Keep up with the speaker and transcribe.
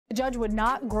The judge would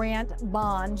not grant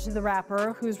bond to the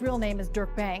rapper, whose real name is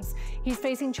Durk Banks. He's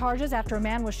facing charges after a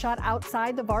man was shot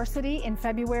outside the Varsity in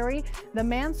February. The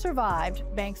man survived.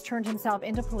 Banks turned himself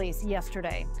into police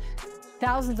yesterday.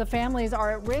 Thousands of families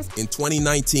are at risk. In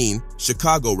 2019,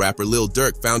 Chicago rapper Lil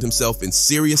Durk found himself in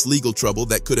serious legal trouble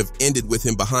that could have ended with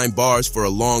him behind bars for a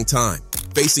long time.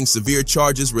 Facing severe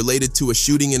charges related to a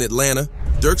shooting in Atlanta,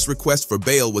 Durk's request for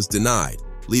bail was denied,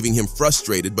 leaving him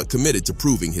frustrated but committed to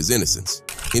proving his innocence.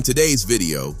 In today's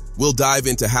video, we'll dive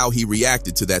into how he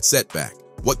reacted to that setback,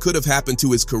 what could have happened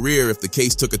to his career if the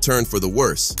case took a turn for the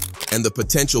worse, and the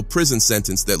potential prison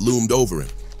sentence that loomed over him.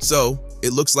 So,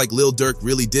 it looks like Lil Durk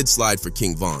really did slide for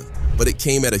King Von, but it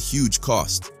came at a huge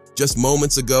cost. Just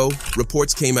moments ago,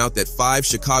 reports came out that 5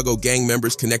 Chicago gang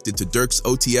members connected to Durk's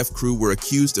OTF crew were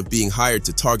accused of being hired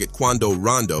to target Quando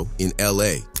Rondo in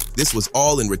LA. This was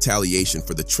all in retaliation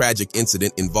for the tragic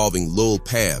incident involving Lil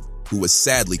Pab, who was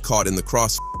sadly caught in the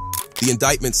cross. The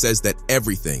indictment says that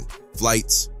everything,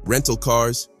 flights, rental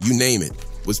cars, you name it,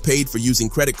 was paid for using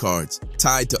credit cards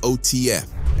tied to OTF.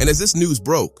 And as this news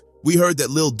broke, we heard that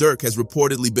Lil Durk has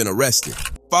reportedly been arrested,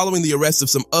 following the arrest of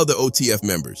some other OTF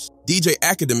members. DJ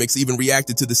Academics even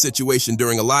reacted to the situation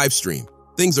during a live stream.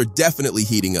 Things are definitely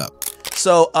heating up.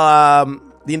 So,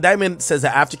 the indictment says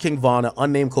that after King Von, an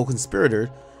unnamed co-conspirator,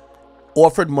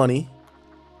 offered money,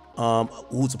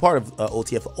 who's a part of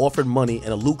OTF, offered money and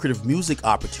a lucrative music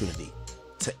opportunity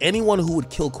to anyone who would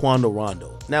kill Quando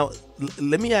Rondo. Now,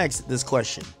 let me ask this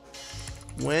question.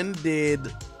 When did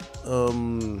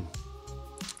Lil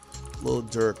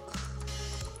Durk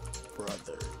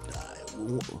brother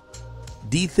die?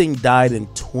 D-Thing died in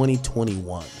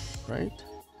 2021, right?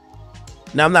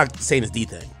 Now, I'm not saying it's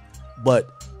D-Thing, but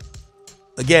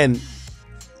again,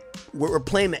 we're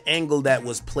playing the angle that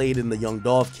was played in the Young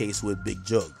Dolph case with Big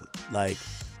Jug. Like,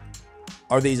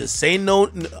 are they just saying no,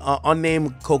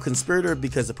 unnamed co-conspirator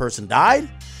because the person died?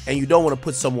 And you don't want to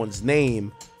put someone's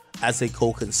name as a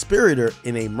co-conspirator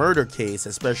in a murder case,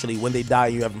 especially when they die,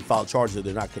 you haven't filed charges, or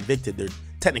they're not convicted, they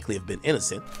technically have been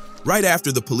innocent. Right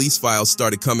after the police files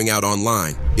started coming out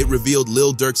online, it revealed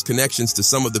Lil Durk's connections to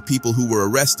some of the people who were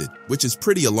arrested, which is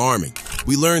pretty alarming.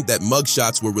 We learned that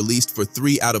mugshots were released for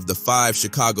 3 out of the 5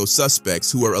 Chicago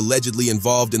suspects who are allegedly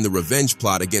involved in the revenge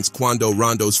plot against Quando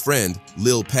Rondo's friend,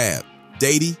 Lil Pab.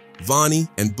 Dady, Vonnie,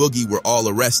 and Boogie were all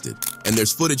arrested, and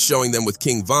there's footage showing them with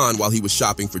King Von while he was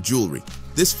shopping for jewelry.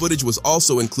 This footage was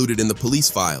also included in the police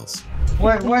files.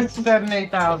 What's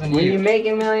 7,000-8,000? When you're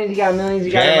making millions, you got millions,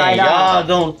 you gotta write off. Y'all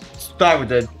don't start with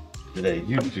that today.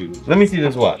 YouTube. Let me see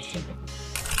this watch.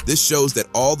 This shows that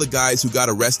all the guys who got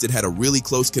arrested had a really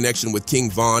close connection with King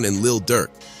Von and Lil Durk.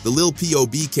 The Lil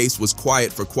POB case was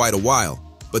quiet for quite a while,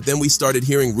 but then we started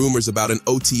hearing rumors about an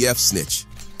OTF snitch.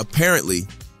 Apparently,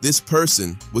 this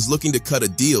person was looking to cut a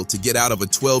deal to get out of a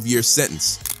 12-year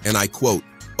sentence, and I quote,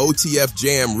 OTF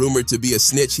Jam rumored to be a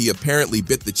snitch, he apparently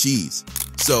bit the cheese.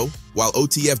 So, while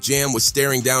OTF Jam was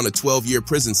staring down a 12-year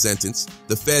prison sentence,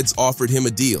 the feds offered him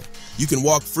a deal. You can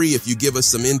walk free if you give us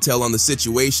some intel on the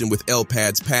situation with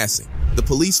L-Pad's passing. The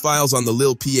police files on the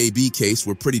Lil PAB case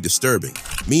were pretty disturbing.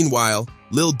 Meanwhile,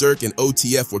 Lil Durk and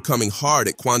OTF were coming hard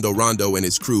at Quando Rondo and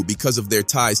his crew because of their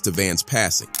ties to Van's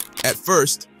passing. At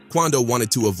first, Quando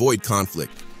wanted to avoid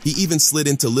conflict. He even slid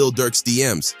into Lil Durk's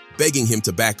DMs, begging him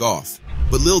to back off.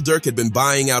 But Lil Durk had been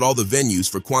buying out all the venues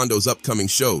for Quando's upcoming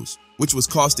shows, which was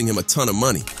costing him a ton of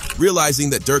money. Realizing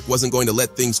that Durk wasn't going to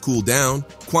let things cool down,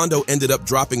 Quando ended up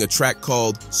dropping a track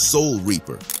called Soul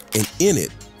Reaper. And in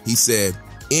it, he said,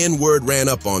 N-word ran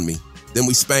up on me. Then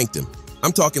we spanked him.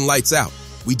 I'm talking lights out.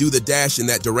 We do the dash in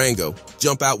that Durango,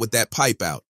 jump out with that pipe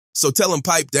out. So tell him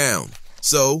pipe down.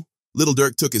 So, Lil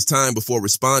Durk took his time before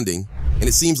responding, and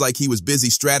it seems like he was busy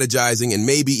strategizing and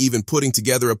maybe even putting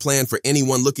together a plan for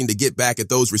anyone looking to get back at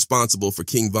those responsible for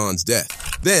King Von's death.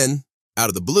 Then, out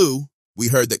of the blue, we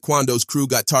heard that Quando's crew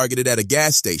got targeted at a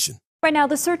gas station. Right now,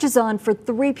 the search is on for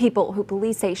 3 people who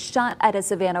police say shot at a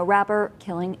Savannah rapper,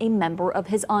 killing a member of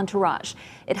his entourage.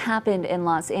 It happened in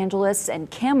Los Angeles,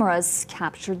 and cameras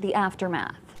captured the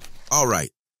aftermath. All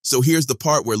right, so here's the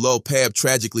part where Lil Pab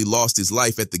tragically lost his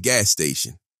life at the gas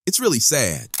station. It's really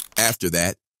sad. After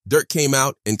that, Durk came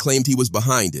out and claimed he was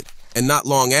behind it. And not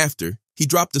long after, he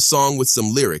dropped a song with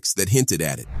some lyrics that hinted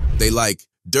at it. They like,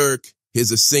 Durk,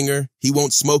 he's a singer, he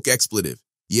won't smoke expletive.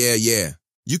 Yeah, yeah.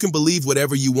 You can believe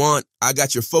whatever you want, I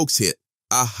got your folks hit.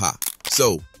 Aha.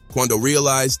 So, Quando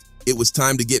realized it was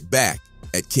time to get back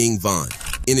at King Von.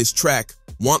 In his track,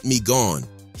 Want Me Gone,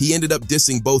 he ended up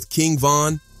dissing both King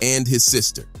Von and his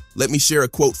sister. Let me share a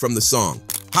quote from the song.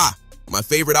 Ha! My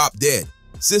favorite op dead.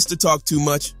 Sister talk too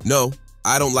much? No,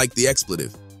 I don't like the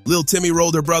expletive. Lil Timmy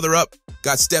rolled her brother up?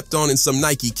 got stepped on in some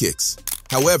Nike kicks.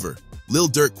 However, Lil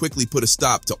Durk quickly put a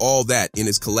stop to all that in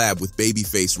his collab with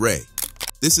Babyface Ray.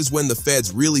 This is when the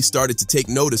feds really started to take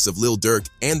notice of Lil Durk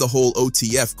and the whole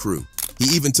OTF crew.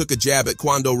 He even took a jab at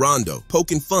Quando Rondo,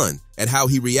 poking fun at how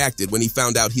he reacted when he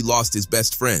found out he lost his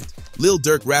best friend. Lil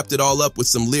Durk wrapped it all up with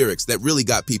some lyrics that really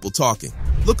got people talking.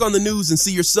 Look on the news and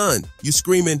see your son, you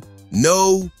screaming,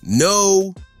 "No,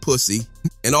 no, pussy,"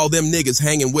 and all them niggas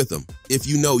hanging with him. If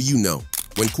you know, you know.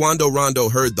 When Quando Rondo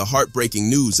heard the heartbreaking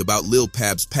news about Lil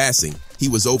Pab's passing, he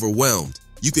was overwhelmed.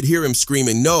 You could hear him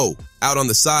screaming "no" out on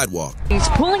the sidewalk. He's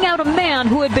pulling out a man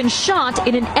who had been shot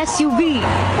in an SUV.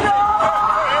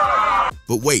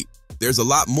 But wait, there's a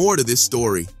lot more to this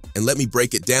story, and let me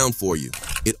break it down for you.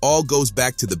 It all goes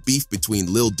back to the beef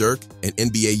between Lil Durk and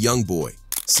NBA Youngboy.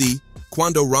 See,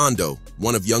 Quando Rondo,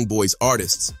 one of Youngboy's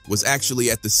artists, was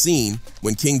actually at the scene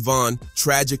when King Von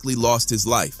tragically lost his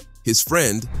life. His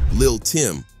friend, Lil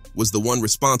Tim, was the one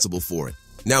responsible for it.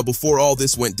 Now, before all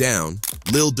this went down,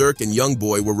 Lil Durk and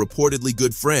Youngboy were reportedly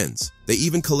good friends. They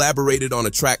even collaborated on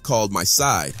a track called My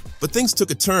Side. But things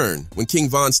took a turn when King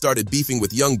Von started beefing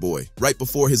with Youngboy right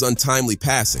before his untimely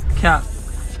passing. Cap.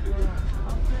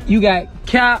 You got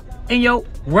cap in your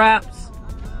raps.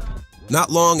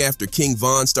 Not long after King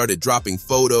Von started dropping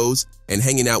photos and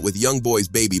hanging out with Youngboy's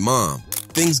baby mom,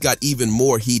 things got even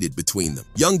more heated between them.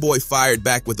 Youngboy fired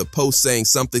back with a post saying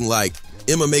something like,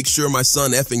 "I'ma make sure my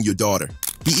son effing your daughter."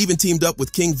 He even teamed up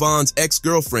with King Von's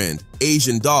ex-girlfriend,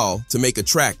 Asian Doll, to make a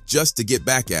track just to get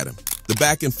back at him. The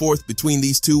back and forth between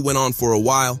these two went on for a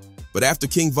while, but after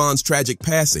King Von's tragic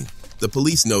passing, the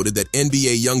police noted that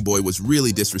NBA Youngboy was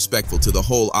really disrespectful to the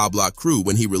whole Block crew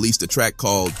when he released a track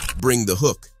called Bring the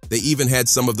Hook. They even had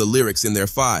some of the lyrics in their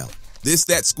file. This,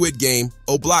 that Squid Game,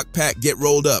 Block Pack get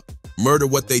rolled up, murder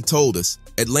what they told us,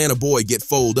 Atlanta boy get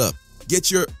fold up.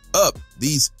 Get your up,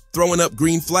 these throwing up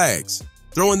green flags.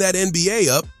 Throwing that NBA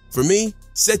up, for me,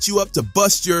 set you up to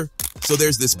bust your... So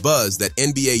there's this buzz that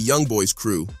NBA Youngboy's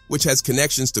crew, which has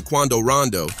connections to Quando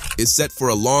Rondo, is set for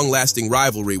a long-lasting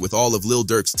rivalry with all of Lil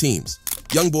Durk's teams.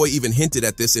 Youngboy even hinted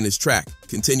at this in his track,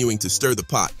 continuing to stir the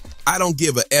pot. "I don't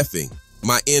give a effing.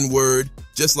 My N-word,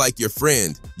 just like your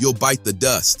friend, you'll bite the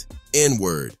dust.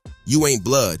 N-word. You ain't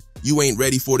blood. You ain't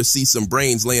ready for to see some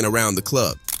brains laying around the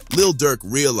club." Lil Durk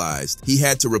realized he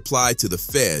had to reply to the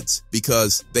feds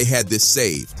because they had this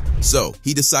saved. So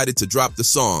he decided to drop the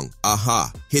song,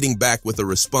 Aha, hitting back with a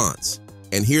response.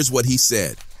 And here's what he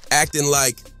said, acting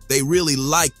like they really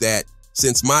like that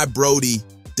since my Brody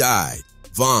died.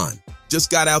 Von, just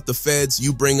got out the feds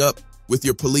you bring up with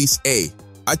your police A.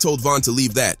 I told Von to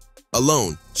leave that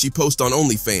alone. She post on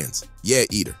OnlyFans. Yeah,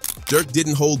 eater. Durk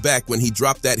didn't hold back when he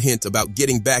dropped that hint about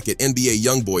getting back at NBA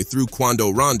Youngboy through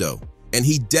Quando Rondo. And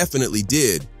he definitely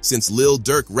did, since Lil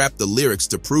Durk rapped the lyrics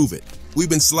to prove it. "We've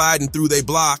been sliding through they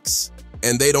blocks,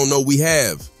 and they don't know we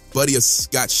have. Buddy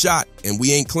got shot, and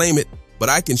we ain't claim it, but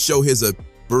I can show his a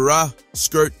bruh,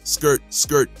 skirt, skirt,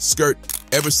 skirt, skirt."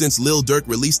 Ever since Lil Durk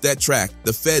released that track,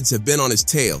 the feds have been on his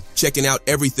tail, checking out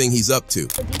everything he's up to.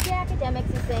 So DJ Academics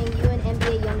is saying you and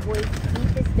NBA Youngboy's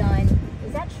beef is done.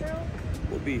 Is that true?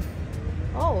 What beef?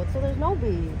 Oh, so there's no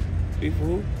beef. Beef for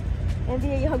who?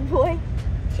 NBA Youngboy?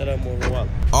 Shut up, Morgan.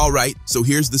 All right, so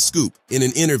here's the scoop. In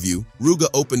an interview, Ruga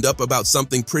opened up about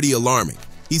something pretty alarming.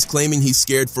 He's claiming he's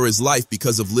scared for his life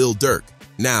because of Lil Durk.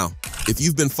 Now, if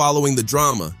you've been following the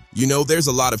drama, you know there's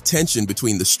a lot of tension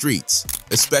between the streets,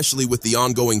 especially with the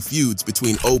ongoing feuds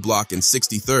between O-Block and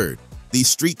 63rd. These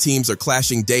street teams are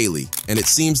clashing daily, and it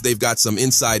seems they've got some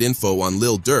inside info on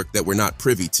Lil Durk that we're not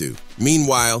privy to.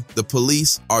 Meanwhile, the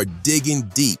police are digging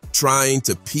deep, trying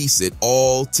to piece it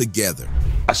all together.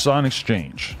 I saw an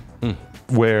exchange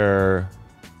where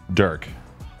Durk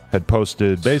had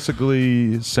posted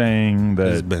basically saying that...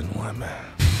 There's been one, man.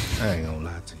 I ain't gonna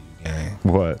lie to you, gang.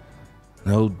 What?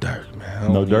 No Durk,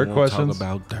 man. No Durk questions? Talk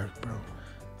about Durk, bro.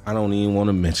 I don't even want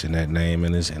to mention that name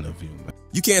in this interview, man.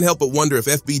 You can't help but wonder if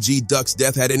FBG Duck's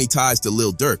death had any ties to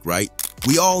Lil Durk, right?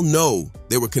 We all know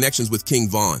there were connections with King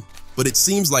Von, but it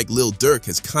seems like Lil Durk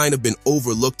has kind of been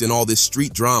overlooked in all this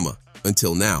street drama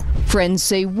until now. Friends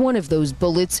say one of those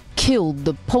bullets killed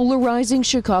the polarizing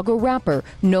Chicago rapper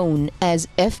known as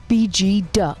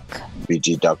FBG Duck.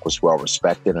 FBG Duck was well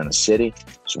respected in the city,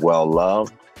 was well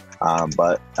loved,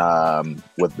 but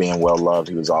with being well loved,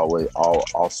 he was always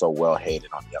also well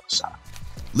hated on the other side.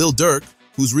 Lil Durk,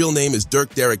 whose real name is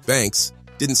Durk Derek Banks,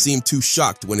 didn't seem too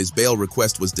shocked when his bail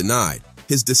request was denied.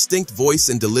 His distinct voice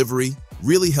and delivery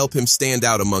really help him stand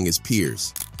out among his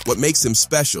peers. What makes him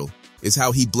special is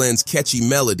how he blends catchy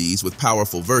melodies with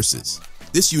powerful verses.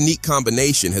 This unique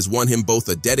combination has won him both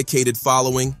a dedicated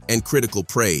following and critical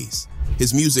praise.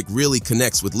 his music really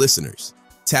connects with listeners,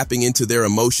 tapping into their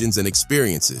emotions and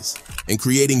experiences, and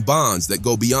creating bonds that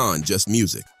go beyond just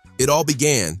music. It all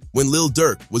began when Lil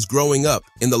Durk was growing up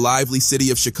in the lively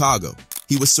city of Chicago.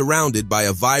 He was surrounded by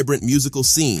a vibrant musical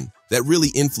scene that really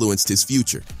influenced his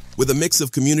future. With a mix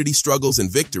of community struggles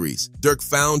and victories, Durk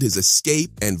found his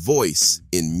escape and voice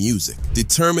in music.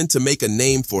 Determined to make a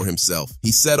name for himself,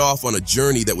 he set off on a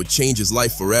journey that would change his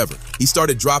life forever. He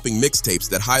started dropping mixtapes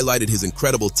that highlighted his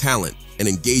incredible talent and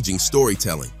engaging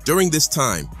storytelling. During this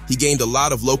time, he gained a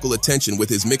lot of local attention with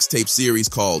his mixtape series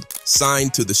called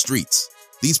Signed to the Streets.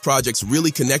 These projects really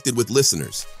connected with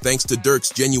listeners, thanks to Durk's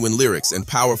genuine lyrics and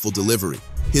powerful delivery.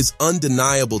 His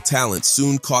undeniable talent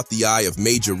soon caught the eye of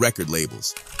major record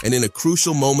labels, and in a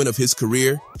crucial moment of his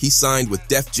career, he signed with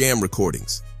Def Jam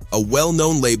Recordings, a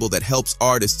well-known label that helps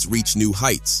artists reach new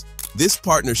heights. This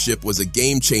partnership was a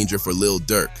game-changer for Lil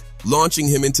Durk, launching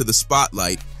him into the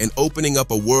spotlight and opening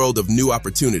up a world of new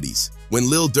opportunities. When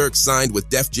Lil Durk signed with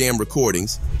Def Jam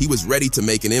Recordings, he was ready to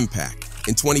make an impact.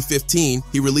 In 2015,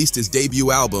 he released his debut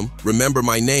album, Remember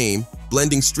My Name,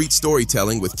 blending street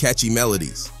storytelling with catchy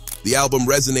melodies. The album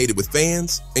resonated with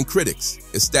fans and critics,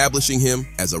 establishing him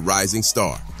as a rising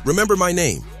star. Remember My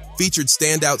Name featured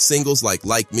standout singles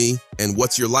like Me and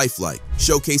What's Your Life Like,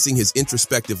 showcasing his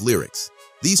introspective lyrics.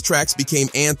 These tracks became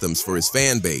anthems for his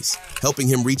fan base, helping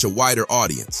him reach a wider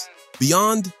audience.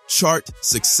 Beyond chart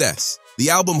success, the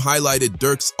album highlighted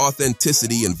Durk's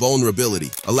authenticity and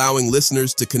vulnerability, allowing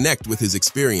listeners to connect with his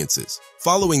experiences.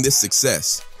 Following this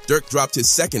success, Durk dropped his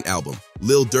second album,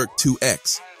 Lil Durk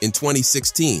 2X, in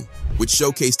 2016, which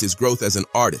showcased his growth as an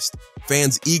artist.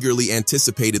 Fans eagerly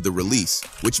anticipated the release,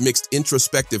 which mixed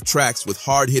introspective tracks with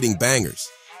hard-hitting bangers.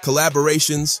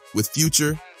 Collaborations with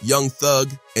Future, Young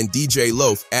Thug, and DJ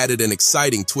Loaf added an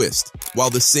exciting twist, while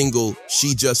the single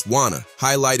She Just Wanna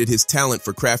highlighted his talent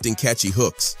for crafting catchy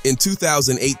hooks. In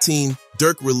 2018,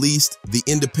 Durk released the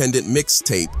independent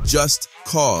mixtape Just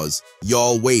Cause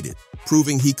Y'all Waited,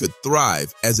 proving he could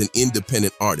thrive as an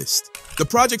independent artist. The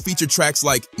project featured tracks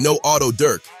like No Auto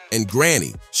Durk and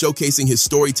Granny, showcasing his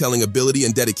storytelling ability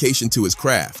and dedication to his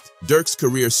craft. Durk's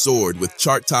career soared with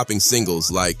chart-topping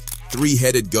singles like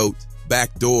Three-Headed Goat,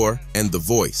 Backdoor, and The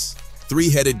Voice.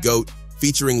 Three-Headed Goat,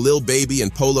 featuring Lil Baby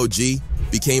and Polo G,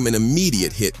 became an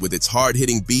immediate hit with its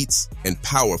hard-hitting beats and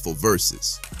powerful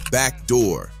verses.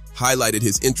 Backdoor highlighted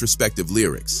his introspective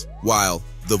lyrics, while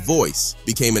The Voice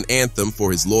became an anthem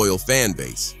for his loyal fan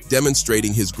base,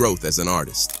 demonstrating his growth as an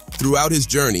artist. Throughout his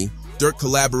journey, Durk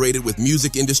collaborated with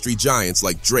music industry giants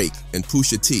like Drake and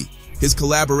Pusha T. His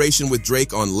collaboration with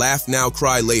Drake on Laugh Now,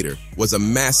 Cry Later was a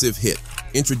massive hit,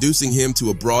 introducing him to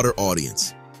a broader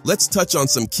audience. Let's touch on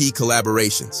some key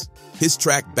collaborations. His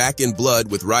track Back in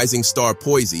Blood with rising star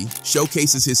Poisey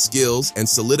showcases his skills and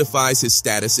solidifies his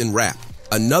status in rap.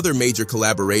 Another major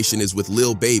collaboration is with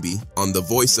Lil Baby on The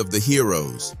Voice of the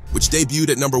Heroes, which debuted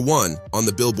at #1 on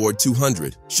the Billboard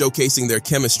 200, showcasing their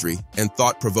chemistry and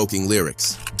thought-provoking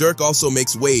lyrics. Durk also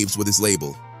makes waves with his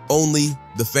label, Only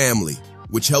the Family,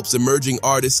 which helps emerging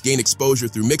artists gain exposure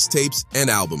through mixtapes and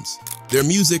albums. Their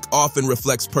music often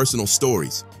reflects personal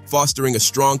stories, fostering a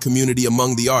strong community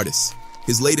among the artists.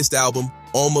 His latest album,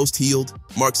 Almost Healed,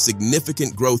 marks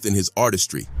significant growth in his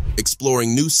artistry,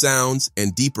 exploring new sounds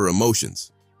and deeper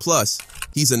emotions. Plus,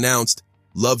 he's announced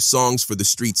Love Songs for the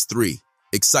Streets 3,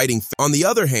 exciting. On the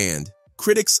other hand,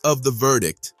 critics of the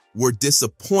verdict were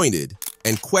disappointed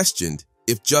and questioned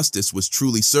if justice was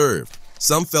truly served.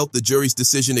 Some felt the jury's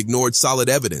decision ignored solid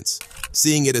evidence,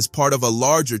 seeing it as part of a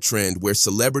larger trend where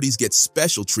celebrities get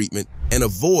special treatment and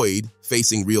avoid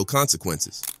facing real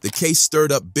consequences. The case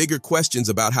stirred up bigger questions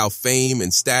about how fame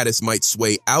and status might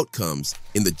sway outcomes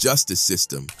in the justice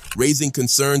system, raising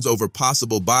concerns over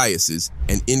possible biases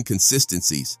and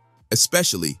inconsistencies,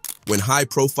 especially when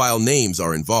high-profile names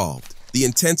are involved. The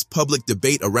intense public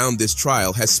debate around this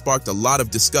trial has sparked a lot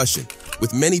of discussion,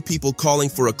 with many people calling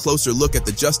for a closer look at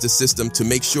the justice system to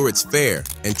make sure it's fair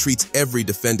and treats every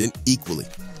defendant equally.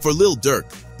 For Lil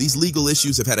Durk, these legal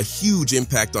issues have had a huge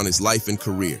impact on his life and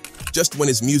career. Just when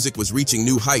his music was reaching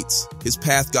new heights, his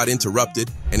path got interrupted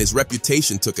and his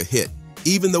reputation took a hit.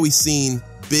 Even though he's seen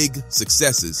big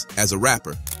successes as a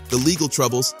rapper, the legal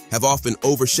troubles have often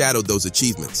overshadowed those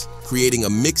achievements, creating a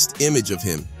mixed image of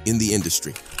him in the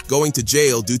industry. Going to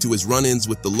jail due to his run-ins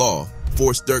with the law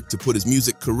forced Durk to put his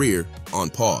music career on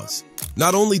pause.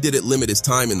 Not only did it limit his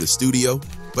time in the studio,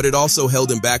 but it also held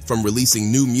him back from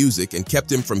releasing new music and kept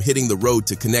him from hitting the road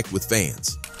to connect with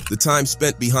fans. The time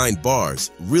spent behind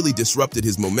bars really disrupted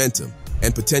his momentum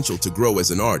and potential to grow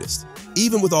as an artist.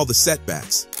 Even with all the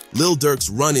setbacks, Lil Durk's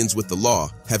run-ins with the law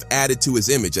have added to his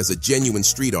image as a genuine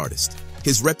street artist.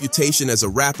 His reputation as a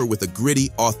rapper with a gritty,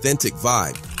 authentic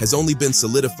vibe has only been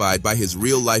solidified by his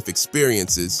real-life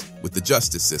experiences with the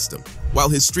justice system. While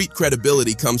his street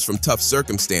credibility comes from tough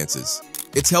circumstances,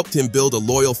 it's helped him build a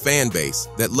loyal fan base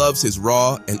that loves his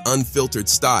raw and unfiltered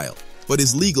style. But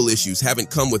his legal issues haven't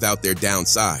come without their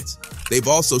downsides. They've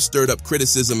also stirred up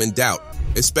criticism and doubt,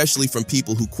 especially from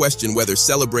people who question whether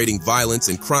celebrating violence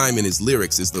and crime in his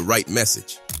lyrics is the right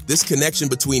message. This connection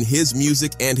between his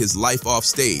music and his life off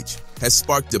stage has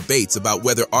sparked debates about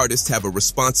whether artists have a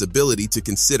responsibility to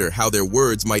consider how their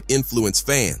words might influence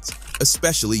fans,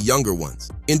 especially younger ones.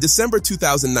 In December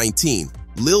 2019,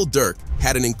 Lil Durk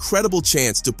had an incredible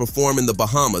chance to perform in the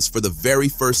Bahamas for the very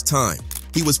first time.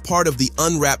 He was part of the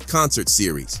Unwrapped concert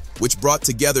series, which brought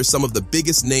together some of the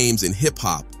biggest names in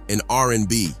hip-hop and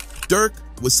R&B. Durk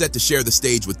was set to share the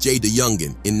stage with Jay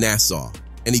DeYoungin in Nassau,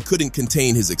 and he couldn't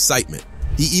contain his excitement.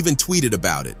 He even tweeted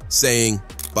about it, saying,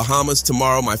 "Bahamas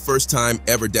tomorrow, my first time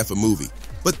ever def a movie."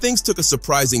 But things took a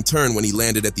surprising turn when he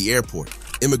landed at the airport.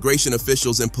 Immigration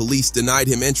officials and police denied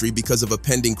him entry because of a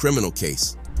pending criminal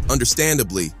case.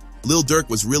 Understandably, Lil Durk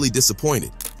was really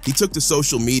disappointed. He took to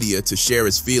social media to share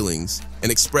his feelings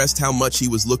and expressed how much he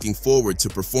was looking forward to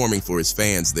performing for his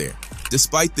fans there.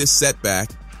 Despite this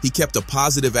setback, he kept a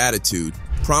positive attitude,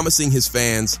 promising his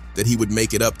fans that he would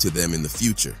make it up to them in the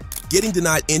future. Getting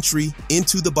denied entry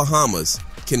into the Bahamas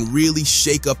can really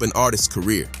shake up an artist's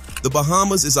career. The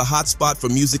Bahamas is a hotspot for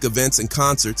music events and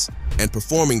concerts, and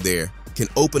performing there can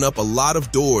open up a lot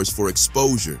of doors for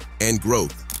exposure and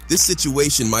growth. This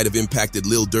situation might have impacted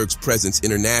Lil Durk's presence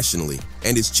internationally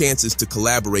and his chances to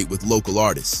collaborate with local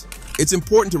artists. It's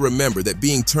important to remember that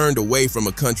being turned away from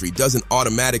a country doesn't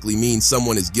automatically mean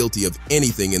someone is guilty of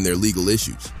anything in their legal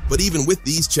issues. But even with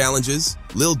these challenges,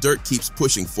 Lil Durk keeps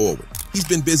pushing forward. He's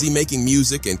been busy making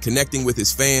music and connecting with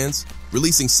his fans,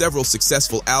 releasing several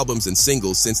successful albums and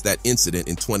singles since that incident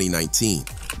in 2019.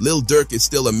 Lil Durk is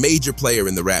still a major player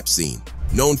in the rap scene,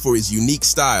 known for his unique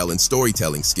style and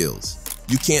storytelling skills.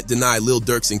 You can't deny Lil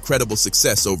Durk's incredible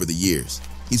success over the years.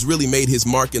 He's really made his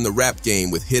mark in the rap game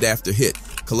with hit after hit,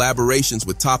 collaborations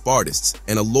with top artists,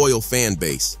 and a loyal fan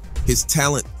base. His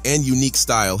talent and unique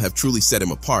style have truly set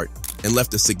him apart and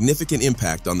left a significant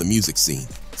impact on the music scene.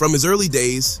 From his early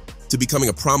days to becoming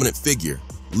a prominent figure,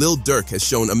 Lil Durk has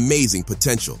shown amazing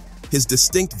potential. His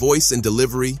distinct voice and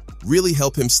delivery really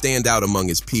help him stand out among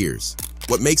his peers.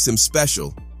 What makes him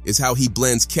special is how he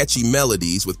blends catchy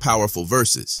melodies with powerful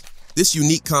verses. This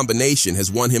unique combination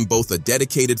has won him both a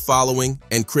dedicated following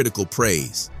and critical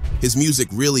praise. His music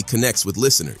really connects with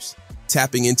listeners,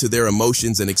 tapping into their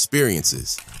emotions and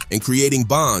experiences, and creating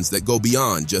bonds that go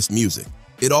beyond just music.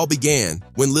 It all began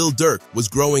when Lil Durk was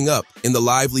growing up in the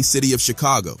lively city of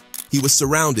Chicago. He was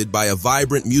surrounded by a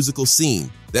vibrant musical scene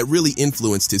that really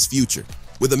influenced his future.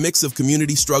 With a mix of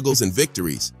community struggles and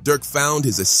victories, Durk found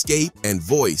his escape and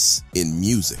voice in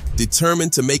music.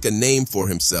 Determined to make a name for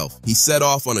himself, he set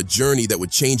off on a journey that would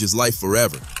change his life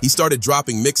forever. He started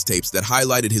dropping mixtapes that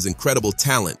highlighted his incredible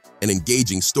talent and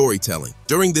engaging storytelling.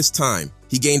 During this time,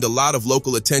 he gained a lot of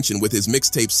local attention with his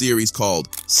mixtape series called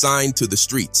Signed to the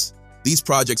Streets. These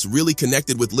projects really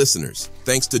connected with listeners,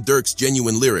 thanks to Durk's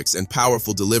genuine lyrics and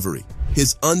powerful delivery.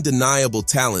 His undeniable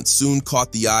talent soon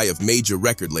caught the eye of major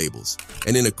record labels,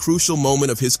 and in a crucial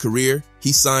moment of his career,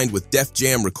 he signed with Def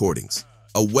Jam Recordings,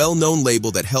 a well-known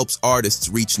label that helps artists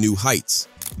reach new heights.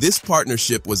 This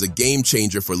partnership was a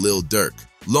game-changer for Lil Durk,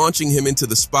 launching him into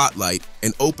the spotlight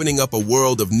and opening up a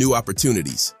world of new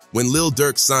opportunities. When Lil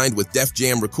Durk signed with Def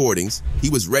Jam Recordings, he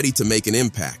was ready to make an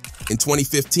impact. In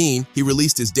 2015, he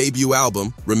released his debut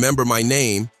album, Remember My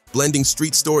Name, blending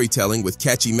street storytelling with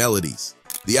catchy melodies.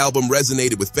 The album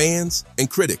resonated with fans and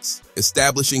critics,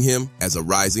 establishing him as a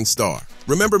rising star.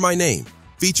 Remember My Name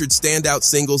featured standout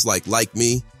singles like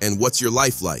Me and What's Your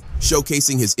Life Like,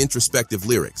 showcasing his introspective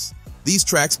lyrics. These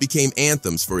tracks became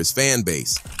anthems for his fan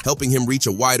base, helping him reach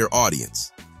a wider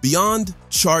audience. Beyond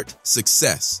chart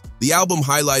success, the album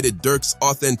highlighted Durk's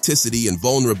authenticity and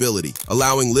vulnerability,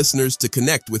 allowing listeners to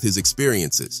connect with his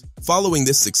experiences. Following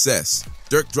this success,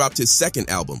 Durk dropped his second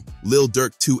album, Lil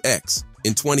Durk 2X,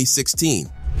 in 2016,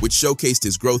 which showcased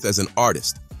his growth as an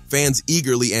artist. Fans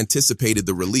eagerly anticipated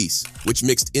the release, which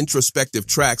mixed introspective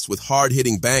tracks with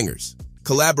hard-hitting bangers.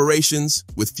 Collaborations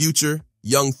with Future,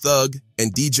 Young Thug,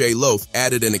 and DJ Loaf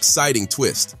added an exciting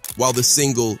twist, while the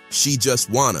single She Just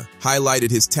Wanna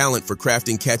highlighted his talent for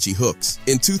crafting catchy hooks.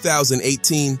 In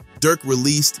 2018, Durk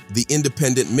released the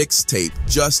independent mixtape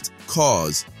Just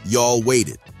Cause Y'all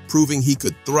Waited, proving he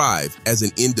could thrive as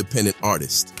an independent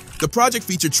artist. The project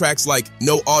featured tracks like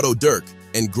No Auto Durk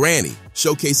and Granny,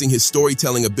 showcasing his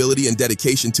storytelling ability and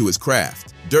dedication to his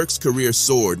craft. Durk's career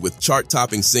soared with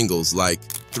chart-topping singles like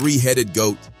Three-Headed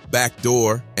Goat,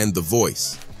 Backdoor, and The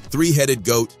Voice. Three-Headed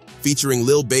Goat, featuring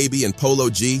Lil Baby and Polo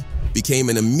G, became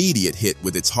an immediate hit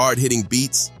with its hard-hitting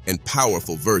beats and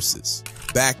powerful verses.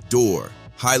 Backdoor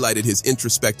highlighted his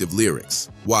introspective lyrics,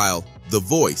 while The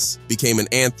Voice became an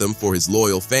anthem for his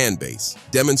loyal fan base,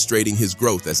 demonstrating his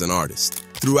growth as an artist.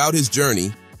 Throughout his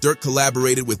journey, Durk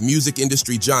collaborated with music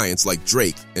industry giants like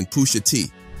Drake and Pusha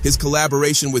T. His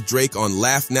collaboration with Drake on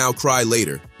Laugh Now, Cry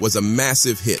Later was a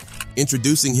massive hit,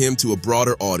 introducing him to a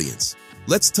broader audience.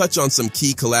 Let's touch on some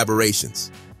key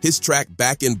collaborations. His track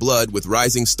Back in Blood with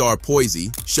rising star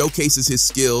Poisey showcases his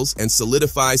skills and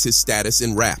solidifies his status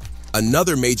in rap.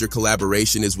 Another major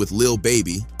collaboration is with Lil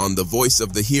Baby on The Voice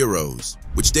of the Heroes,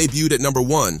 which debuted at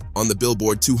 #1 on the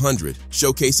Billboard 200,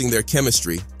 showcasing their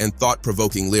chemistry and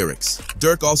thought-provoking lyrics.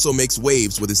 Durk also makes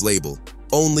waves with his label,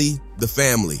 Only the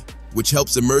Family, which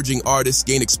helps emerging artists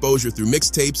gain exposure through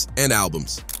mixtapes and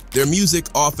albums. Their music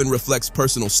often reflects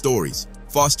personal stories,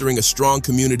 fostering a strong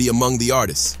community among the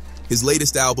artists. His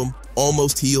latest album,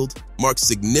 Almost Healed, marks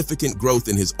significant growth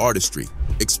in his artistry,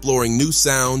 exploring new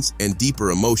sounds and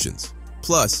deeper emotions.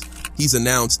 Plus, he's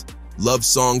announced Love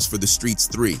Songs for the Streets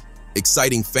 3,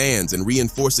 exciting fans and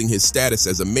reinforcing his status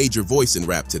as a major voice in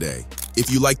rap today. If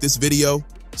you like this video,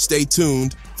 stay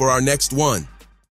tuned for our next one.